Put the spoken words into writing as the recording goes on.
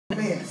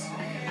mess.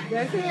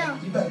 That's him.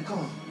 You better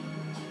come.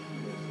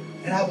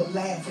 And I would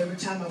laugh every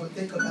time I would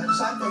think about it.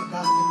 So I thank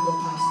God for you,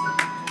 Apostle.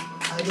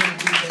 I really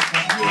do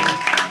thank God.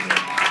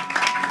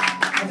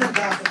 I thank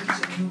God for each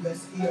of you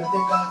that's here. I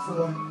thank God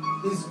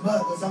for these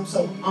mothers. I'm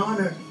so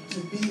honored to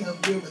be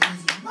up here with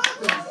these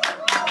mothers.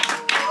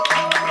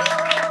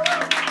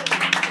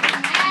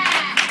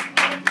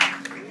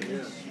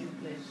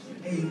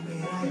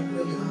 Amen. I am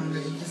really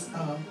honored in this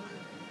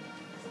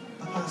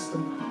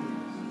Apostle.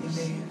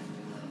 Amen.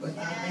 But I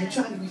ain't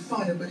trying to be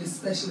funny, but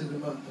especially the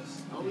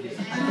mothers. I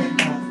thank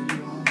God for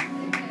you all.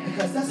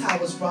 Because that's how I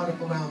was brought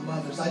up around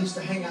mothers. I used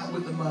to hang out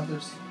with the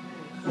mothers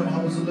when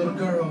I was a little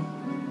girl.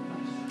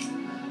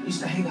 I used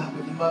to hang out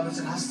with the mothers,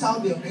 and I saw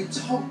them. They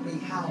taught me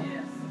how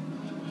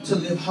to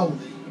live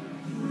holy.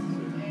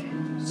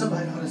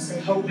 Somebody ought to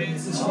say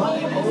holiness is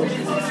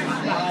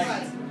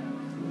right.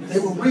 They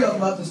were real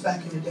mothers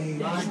back in the day.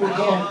 You would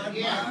go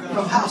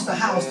from house to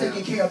house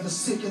taking care of the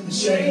sick and the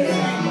shut-in.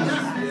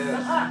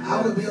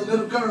 I would be a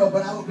little girl,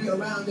 but I would be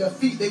around their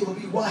feet. They would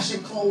be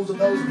washing clothes of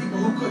those people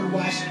who couldn't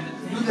wash,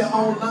 do their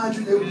own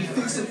laundry. They would be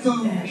fixing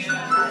food.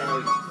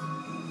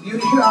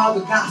 You'd hear all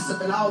the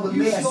gossip and all the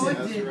mess.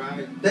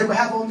 And they would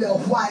have on their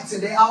whites,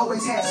 and they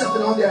always had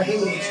something on their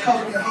heads,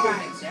 covering their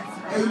heads.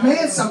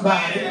 Amen,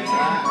 somebody.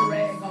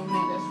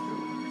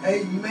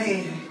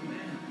 Amen.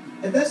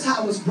 And that's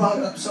how I was brought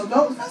up. So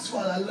that's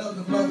why I love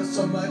the mother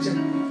so much.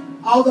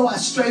 And although I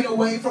strayed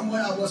away from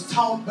what I was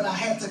taught, but I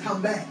had to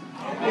come back.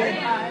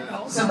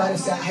 Somebody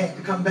said I had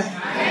to come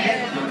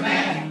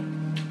back.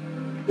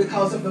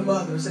 Because of the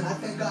mothers. And I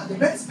thank God the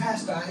best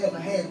pastor I ever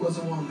had was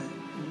a woman.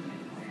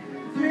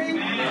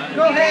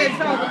 Go ahead,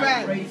 talk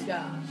about it. Praise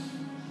God.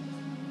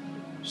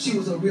 She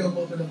was a real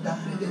woman of God.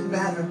 It didn't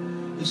matter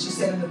if she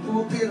sat in the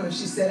pulpit or if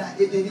she said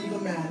it didn't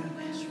even matter.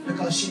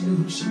 Because she knew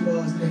who she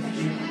was.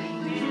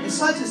 And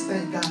so I just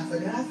thank God for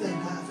that. I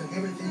thank God for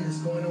everything that's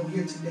going on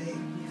here today.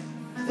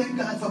 I thank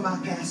God for my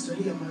pastor.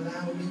 He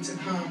allowed me to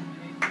come.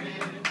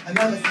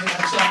 Another thing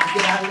I tried to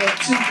get out of that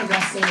too, because I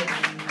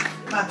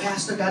said, my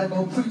pastor got to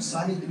go preach, so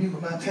I need to be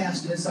with my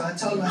pastor. And so I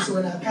told him, I said,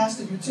 when that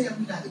pastor, you tell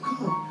me not to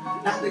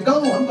come. Not to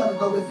go, I'm going to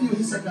go with you.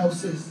 He said, no,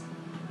 sis.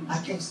 I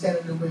can't stand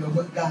in the way of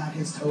what God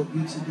has told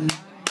you to do.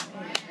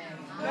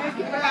 Thank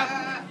you,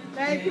 Papa.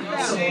 Thank you,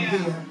 Papa. So I'm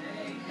here.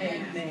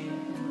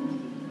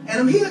 And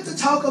I'm here to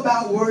talk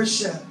about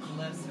worship.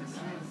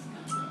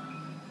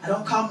 I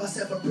don't call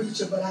myself a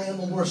preacher, but I am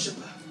a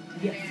worshiper.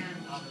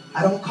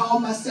 I don't call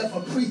myself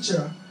a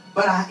preacher,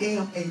 but I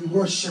am a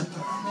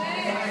worshiper.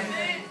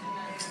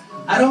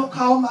 I don't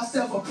call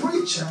myself a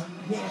preacher,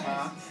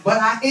 but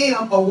I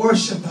am a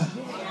worshiper.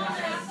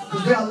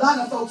 Because there are a lot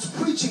of folks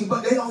preaching,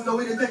 but they don't know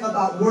anything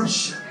about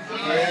worship.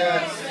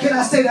 Can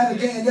I say that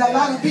again? There are a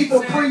lot of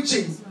people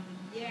preaching,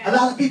 a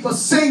lot of people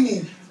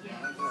singing,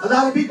 a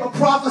lot of people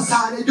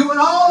prophesying. They're doing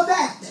all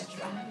that.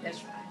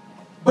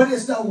 But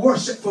it's no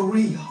worship for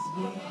real.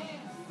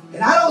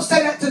 And I don't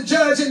say that to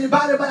judge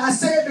anybody, but I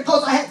say it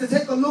because I had to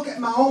take a look at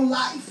my own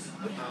life.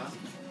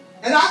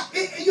 And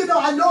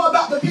I know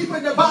about the people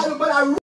in the Bible, but I